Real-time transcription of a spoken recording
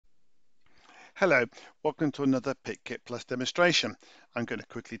Hello, welcome to another PICKitPlus demonstration. I'm going to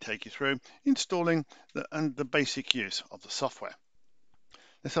quickly take you through installing the basic use of the software.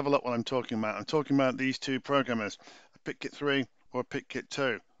 Let's have a look what I'm talking about. I'm talking about these two programmers, a PICKit3 or a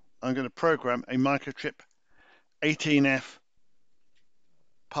PICKit2. I'm going to program a microchip 18F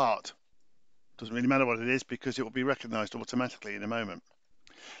part. Doesn't really matter what it is because it will be recognized automatically in a moment.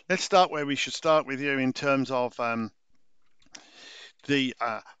 Let's start where we should start with you in terms of the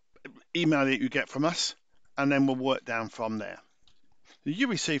email that you get from us, and then we'll work down from there. You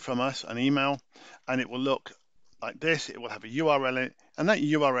receive from us an email and it will look like this. It will have a URL in it, and that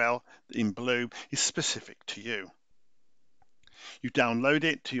URL in blue is specific to you. You download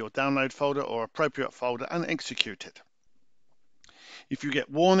it to your download folder or appropriate folder and execute it. If you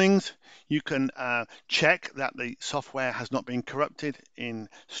get warnings, you can check that the software has not been corrupted in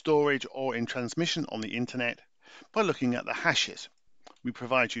storage or in transmission on the internet by looking at the hashes. We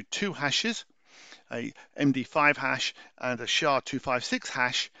provide you two hashes, a MD5 hash and a SHA-256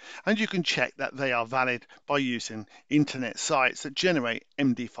 hash, and you can check that they are valid by using internet sites that generate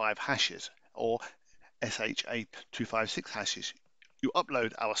MD5 hashes or SHA-256 hashes. You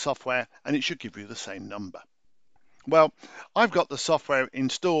upload our software and it should give you the same number. Well, I've got the software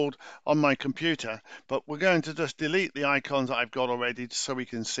installed on my computer, but we're going to just delete the icons that I've got already so we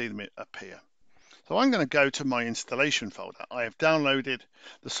can see them appear. So I'm going to go to my installation folder. I have downloaded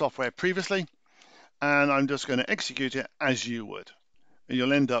the software previously, and I'm just going to execute it as you would. And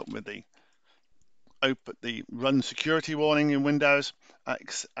you'll end up with the run security warning in Windows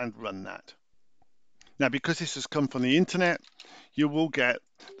and run that. Now, because this has come from the internet, you will get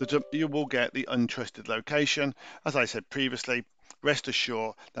the untrusted location. As I said previously, rest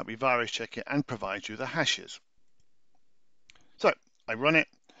assured that we virus check it and provide you the hashes. So I run it.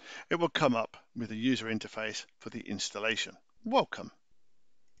 It will come up with a user interface for the installation. Welcome.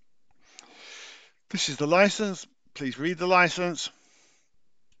 This is the license. Please read the license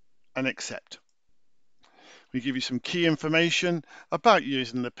and accept. We give you some key information about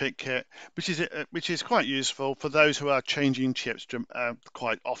using the PICKit, which is quite useful for those who are changing chips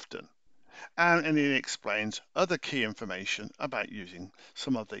quite often. And it explains other key information about using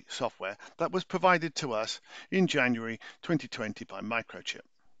some of the software that was provided to us in January 2020 by Microchip.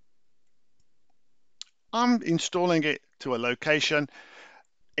 I'm installing it to a location.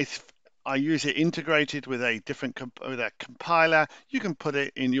 I use it integrated with a compiler. You can put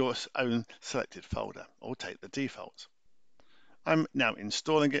it in your own selected folder or take the defaults. I'm now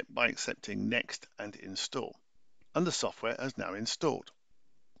installing it by accepting Next and Install, and the software is now installed.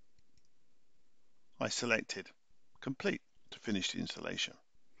 I selected Complete to finish the installation.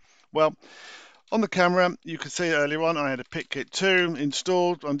 Well, on the camera, you could see earlier on I had a PICKit2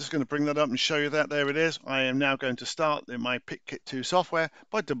 installed. I'm just going to bring that up and show you that. There it is. I am now going to start my PICKit2 software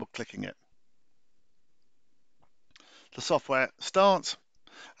by double-clicking it. The software starts,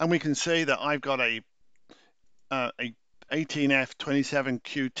 and we can see that I've got a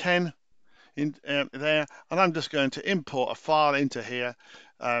 18F27Q10 in there, and I'm just going to import a file into here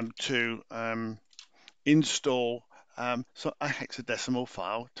to install a hexadecimal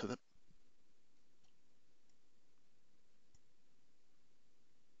file to the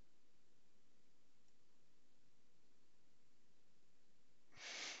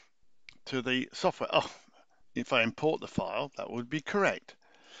software. Oh, if I import the file, that would be correct.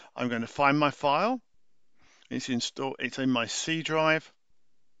 I'm going to find my file. It's in my C drive.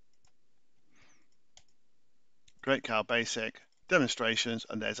 Great Cow Basic demonstrations,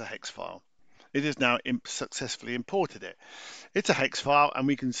 and there's a hex file. It has now successfully imported it. It's a hex file, and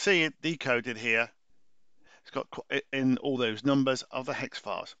we can see it decoded here. It's got in all those numbers of the hex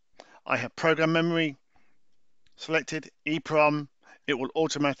files. I have program memory selected, EEPROM. It will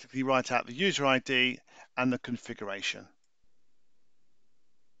automatically write out the user ID and the configuration.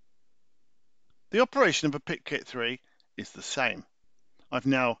 The operation of a PICKit3 is the same. I've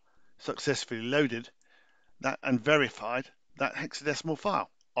now successfully loaded that and verified that hexadecimal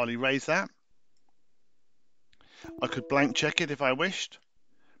file. I'll erase that. I could blank check it if I wished,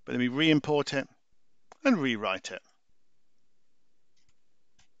 but let me re-import it and rewrite it.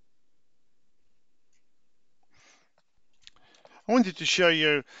 I wanted to show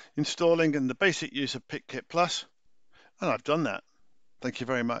you installing and the basic use of PICKitPlus, and I've done that. Thank you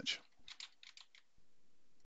very much.